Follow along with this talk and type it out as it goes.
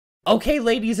Okay,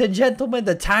 ladies and gentlemen,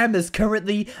 the time is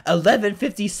currently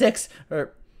 11:56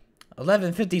 or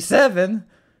 11:57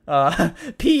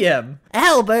 p.m.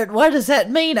 Albert, what does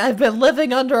that mean? I've been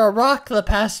living under a rock the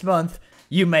past month,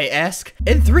 you may ask.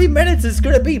 In 3 minutes, it's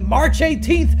gonna be March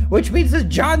 18th, which means the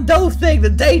John Doe thing,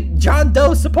 the day John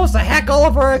Doe's supposed to hack all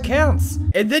of our accounts.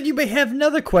 And then you may have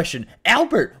another question.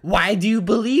 Albert, why do you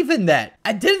believe in that?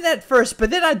 I did it at first, but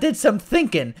then I did some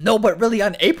thinking. No, but really,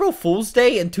 on April Fool's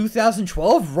Day in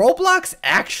 2012, Roblox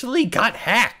actually got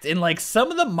hacked. And like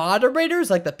some of the moderators,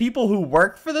 like the people who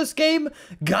work for this game,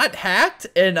 got hacked.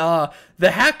 And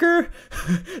the hacker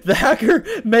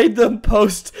made them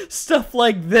post stuff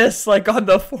like this, like on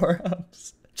the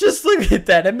forums. Just look at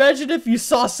that. Imagine if you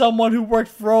saw someone who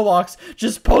worked for Roblox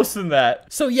just posting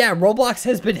that. So yeah, Roblox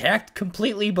has been hacked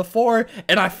completely before,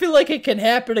 and I feel like it can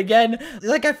happen again.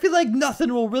 Like, I feel like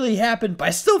nothing will really happen, but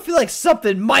I still feel like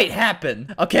something might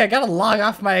happen. Okay, I gotta log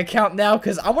off my account now,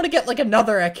 because I want to get like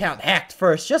another account hacked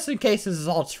first, just in case this is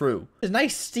all true. It's a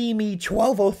nice steamy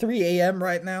 12:03 a.m.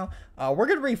 right now. We're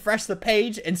gonna refresh the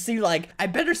page and see, like, I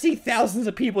better see thousands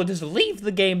of people just leave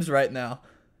the games right now.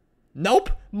 Nope,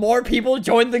 more people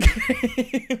join the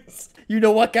games. You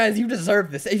know what, guys? You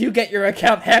deserve this. If you get your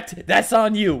account hacked, that's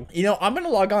on you. You know, I'm gonna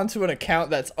log on to an account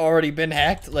that's already been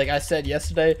hacked, like I said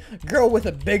yesterday. Girl with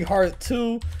a big heart,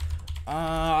 too.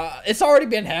 It's already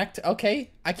been hacked.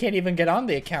 Okay, I can't even get on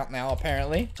the account now,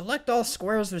 apparently. Select all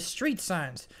squares with street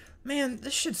signs. Man,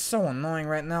 this shit's so annoying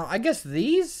right now. I guess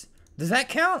these? Does that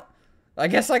count? I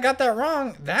guess I got that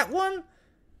wrong. That one?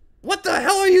 What the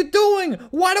hell are you doing?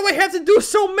 Why do I have to do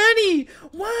so many?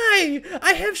 Why?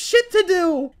 I have shit to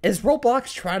do. Is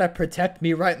Roblox trying to protect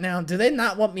me right now? Do they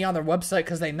not want me on their website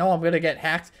because they know I'm gonna get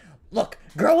hacked? Look,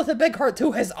 girl with a big heart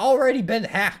too has already been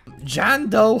hacked. John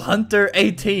Doe Hunter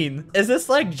 18. Is this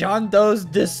like John Doe's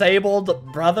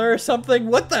disabled brother or something?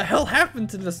 What the hell happened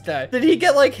to this guy? Did he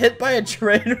get like hit by a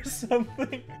train or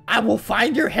something? I will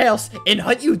find your house and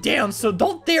hunt you down, so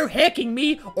don't dare hacking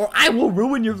me or I will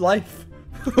ruin your life.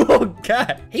 Oh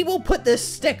god. He will put this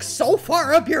stick so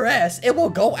far up your ass, it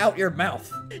will go out your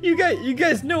mouth. You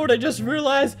guys know what I just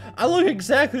realized? I look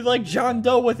exactly like John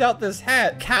Doe without this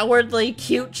hat. Cowardly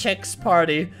cute chicks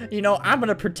party. You know, I'm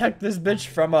gonna protect this bitch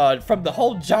from the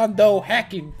whole John Doe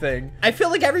hacking thing. I feel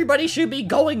like everybody should be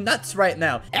going nuts right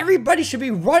now. Everybody should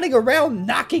be running around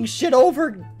knocking shit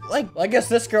over. Like, I guess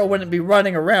this girl wouldn't be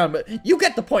running around, but you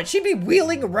get the point. She'd be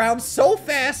wheeling around so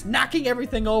fast, knocking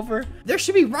everything over. There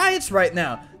should be riots right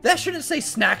now. That shouldn't say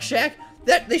Snack Shack.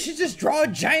 They should just draw a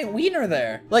giant wiener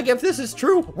there. Like, if this is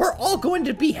true, we're all going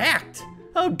to be hacked.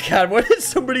 Oh god, what did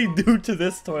somebody do to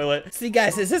this toilet? See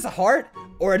guys, is this a heart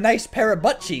or a nice pair of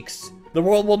butt cheeks? The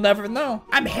world will never know.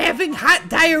 I'm having hot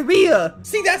diarrhea.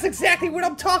 See, that's exactly what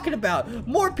I'm talking about.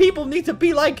 More people need to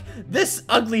be like this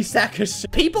ugly sack of shit.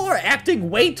 People are acting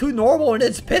way too normal and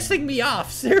it's pissing me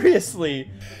off, seriously.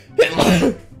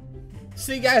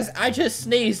 See guys, I just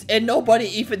sneezed and nobody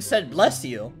even said bless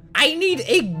you. I need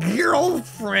a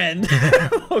girlfriend.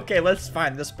 Okay, let's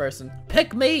find this person.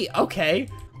 Pick me, okay.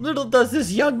 Little does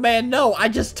this young man know, I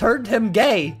just turned him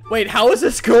gay. Wait, how is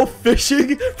this girl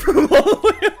fishing from all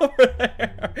the way over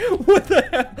there? What the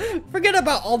hell? Forget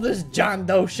about all this John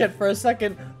Doe shit for a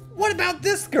second. What about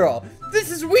this girl?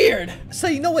 This is weird. So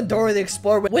you know when Dora the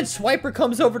Explorer, when Swiper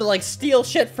comes over to like steal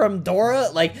shit from Dora,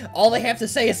 like all they have to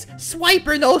say is,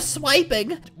 Swiper, no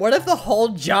swiping. What if the whole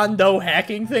John Doe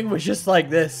hacking thing was just like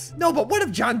this? No, but what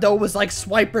if John Doe was like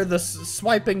Swiper the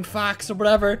swiping fox or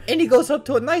whatever, and he goes up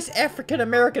to a nice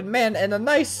African-American man and a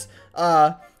nice,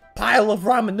 pile of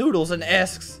ramen noodles and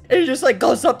asks, and he just like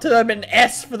goes up to them and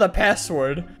asks for the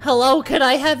password. Hello, can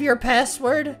I have your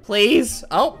password, please?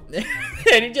 Oh,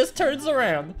 and he just turns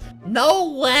around.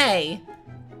 No way.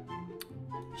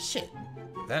 Shit,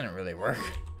 that didn't really work.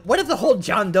 What if the whole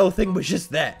John Doe thing was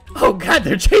just that? Oh god,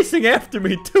 they're chasing after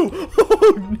me too.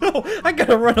 Oh no, I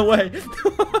gotta run away.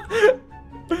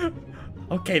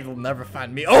 Okay, they'll never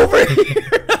find me over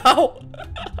here now.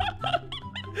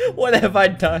 What have I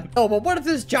done? Oh, but what if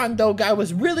this John Doe guy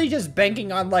was really just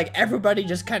banking on like everybody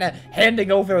just kind of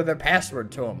handing over their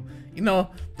password to him? You know,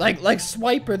 like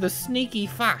Swiper the sneaky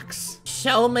fox.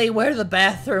 Show me where the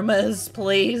bathroom is,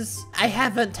 please. I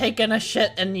haven't taken a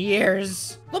shit in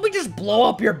years. Let me just blow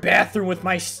up your bathroom with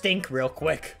my stink real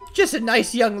quick. Just a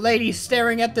nice young lady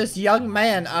staring at this young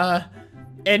man,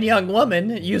 and young woman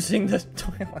using the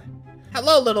toilet.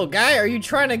 Hello, little guy. Are you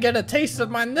trying to get a taste of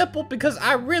my nipple? Because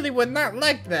I really would not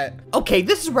like that. Okay,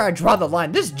 this is where I draw the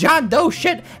line. This John Doe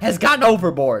shit has gotten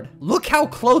overboard. Look how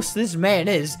close this man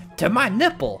is to my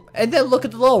nipple. And then look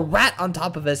at the little rat on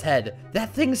top of his head.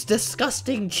 That thing's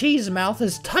disgusting cheese mouth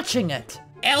is touching it.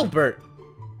 Albert,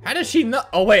 How does she know?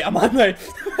 Oh wait, I'm on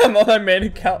my main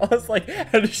account. I was like,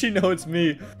 how does she know it's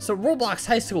me? So Roblox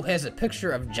High School has a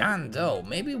picture of John Doe.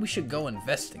 Maybe we should go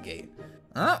investigate.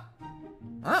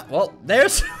 Well,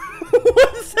 there's...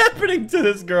 What's happening to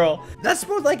this girl? That's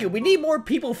more like it. We need more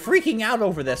people freaking out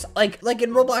over this. Like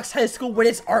in Roblox High School when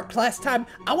it's art class time,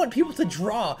 I want people to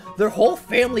draw their whole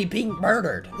family being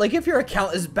murdered. Like if your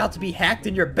account is about to be hacked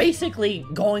and you're basically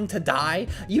going to die,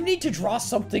 you need to draw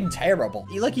something terrible.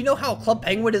 Like, you know how Club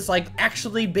Penguin is like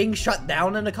actually being shut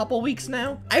down in a couple weeks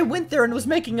now? I went there and was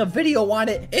making a video on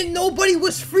it and nobody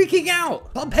was freaking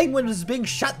out. Club Penguin was being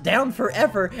shut down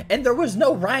forever and there was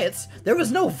no riots. There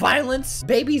was no violence.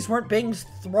 Babies weren't being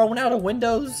thrown out of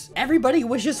windows. Everybody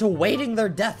was just awaiting their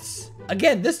deaths.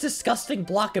 Again, this disgusting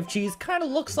block of cheese kind of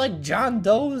looks like John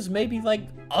Doe's maybe like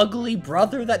ugly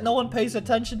brother that no one pays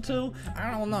attention to.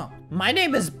 I don't know. My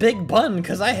name is Big Bun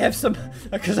because I have some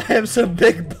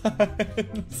big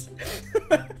buns.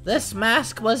 This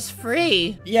mask was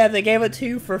free. Yeah, they gave it to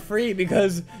you for free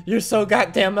because you're so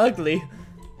goddamn ugly.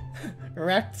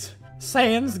 Wrecked.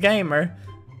 Sans Gamer.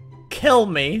 Kill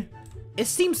me. It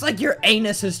seems like your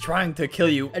anus is trying to kill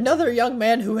you. Another young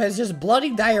man who has just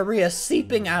bloody diarrhea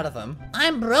seeping out of him.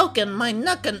 I'm broken, my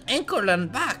neck and ankle and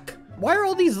back. Why are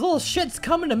all these little shits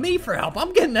coming to me for help?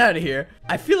 I'm getting out of here.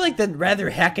 I feel like that rather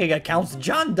hacking accounts,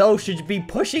 John Doe should be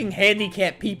pushing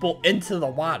handicapped people into the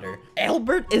water.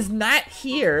 Albert is not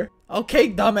here. Okay,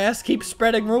 dumbass, keep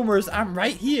spreading rumors. I'm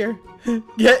right here.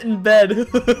 Get in bed.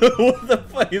 What the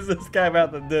fuck is this guy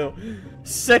about to do?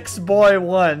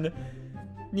 6boy1.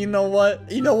 You know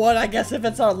what? I guess if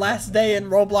it's our last day in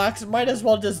Roblox, might as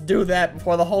well just do that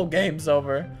before the whole game's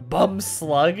over. Bum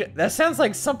slug? That sounds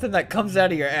like something that comes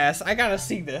out of your ass. I gotta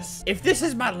see this. If this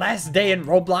is my last day in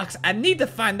Roblox, I need to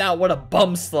find out what a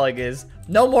bum slug is.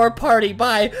 No more party,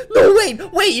 bye. No,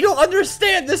 wait, you don't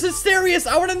understand. This is serious.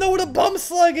 I wanna know what a bum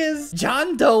slug is.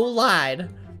 John Doe lied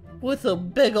with a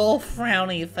big ol'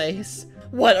 frowny face.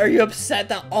 What, are you upset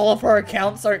that all of our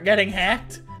accounts aren't getting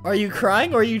hacked? Are you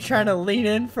crying or are you trying to lean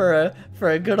in for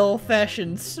a good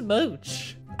old-fashioned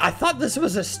smooch? I thought this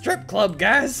was a strip club,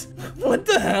 guys. What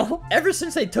the hell? Ever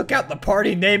since they took out the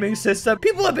party naming system,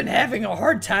 people have been having a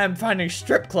hard time finding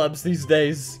strip clubs these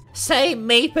days. Say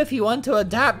meep if you want to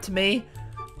adopt me.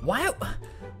 Why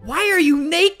are you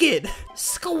naked?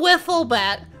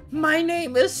 Squifflebat. My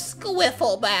name is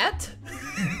Squifflebat.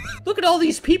 Look at all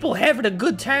these people having a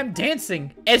good time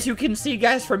dancing. As you can see,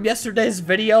 guys, from yesterday's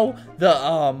video,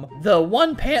 the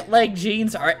one pant leg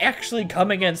jeans are actually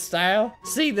coming in style.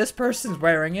 See, this person's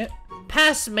wearing it.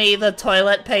 Pass me the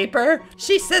toilet paper.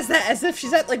 She says that as if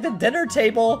she's at like the dinner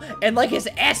table and like is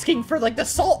asking for like the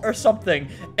salt or something.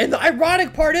 And the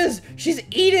ironic part is she's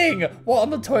eating while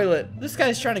on the toilet. This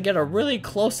guy's trying to get a really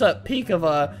close-up peek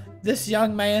of this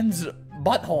young man's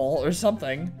butthole or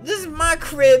something. This is my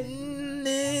crib.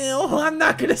 No, I'm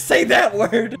not gonna say that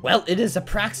word. Well, it is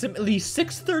approximately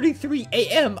 6:33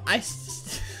 a.m. I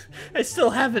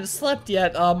still haven't slept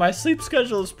yet. My sleep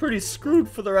schedule is pretty screwed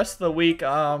for the rest of the week.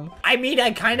 I mean, I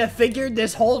kind of figured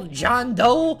this whole John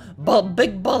Doe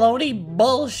big baloney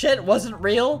bullshit wasn't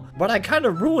real, but I kind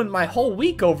of ruined my whole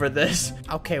week over this.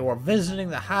 Okay, we're visiting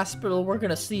the hospital. We're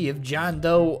gonna see if John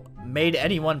Doe made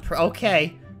anyone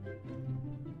okay.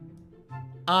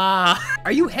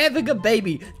 Are you having a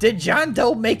baby? Did John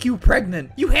Doe make you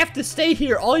pregnant? You have to stay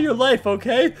here all your life,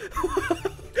 okay?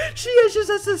 She just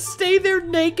has to stay there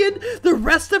naked the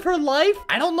rest of her life?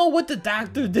 I don't know what the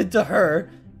doctor did to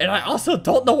her, and I also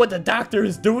don't know what the doctor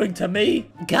is doing to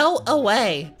me. Go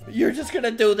away. You're just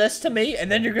gonna do this to me,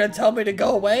 and then you're gonna tell me to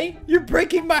go away? You're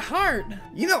breaking my heart.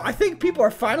 You know, I think people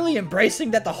are finally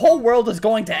embracing that the whole world is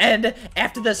going to end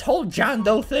after this whole John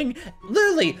Doe thing.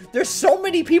 Literally, there's so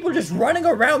many people just running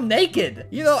around naked.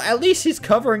 You know, at least he's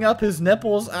covering up his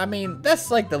nipples. I mean,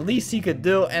 that's like the least he could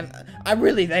do, and I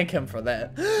really thank him for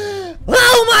that.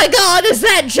 Oh my God, is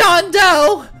that John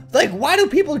Doe? Like, why do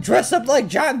people dress up like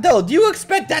John Doe? Do you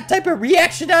expect that type of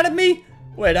reaction out of me?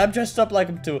 Wait, I'm dressed up like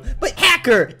him too. But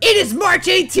hacker, it is March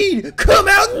 18. Come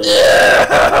out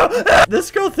now.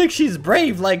 This girl thinks she's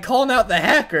brave, like calling out the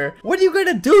hacker. What are you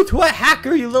gonna do to a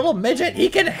hacker, you little midget? He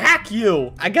can hack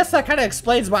you. I guess that kind of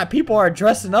explains why people are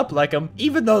dressing up like him,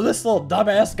 even though this little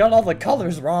dumbass got all the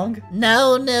colors wrong.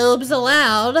 No noobs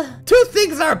allowed. Two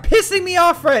things are pissing me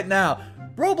off right now.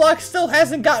 Roblox still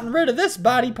hasn't gotten rid of this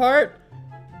body part.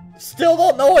 Still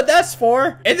don't know what that's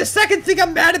for. And the second thing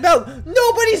I'm mad about,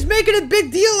 nobody's making a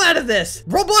big deal out of this.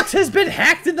 Roblox has been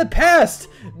hacked in the past.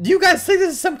 Do you guys think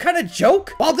this is some kind of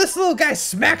joke? While this little guy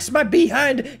smacks my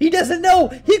behind, he doesn't know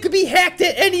he could be hacked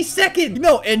at any second. You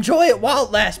know, enjoy it while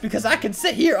it lasts, because I can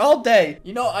sit here all day.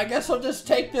 You know, I guess I'll just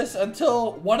take this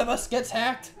until one of us gets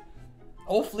hacked.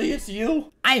 Hopefully it's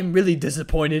you. I am really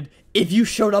disappointed. If you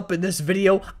showed up in this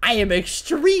video, I am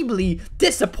extremely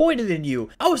disappointed in you.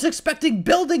 I was expecting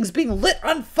buildings being lit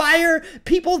on fire,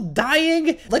 people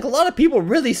dying. Like, a lot of people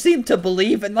really seem to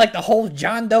believe in, like, the whole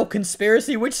John Doe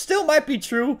conspiracy, which still might be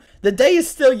true. The day is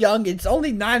still young. It's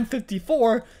only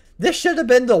 9:54. This should have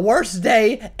been the worst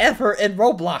day ever in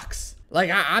Roblox.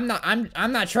 Like, I'm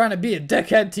not trying to be a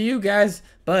dickhead to you guys,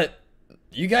 but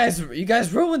you guys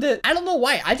ruined it. I don't know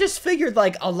why. I just figured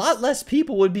like a lot less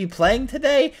people would be playing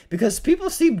today because people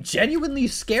seem genuinely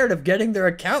scared of getting their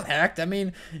account hacked. I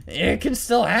mean, it can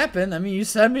still happen. I mean, you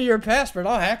send me your password,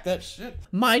 I'll hack that shit.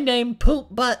 My name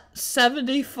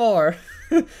Poopbutt74.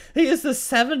 He is the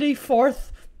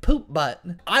 74th poop butt.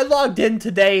 I logged in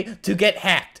today to get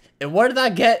hacked. And what did I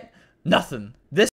get? Nothing. This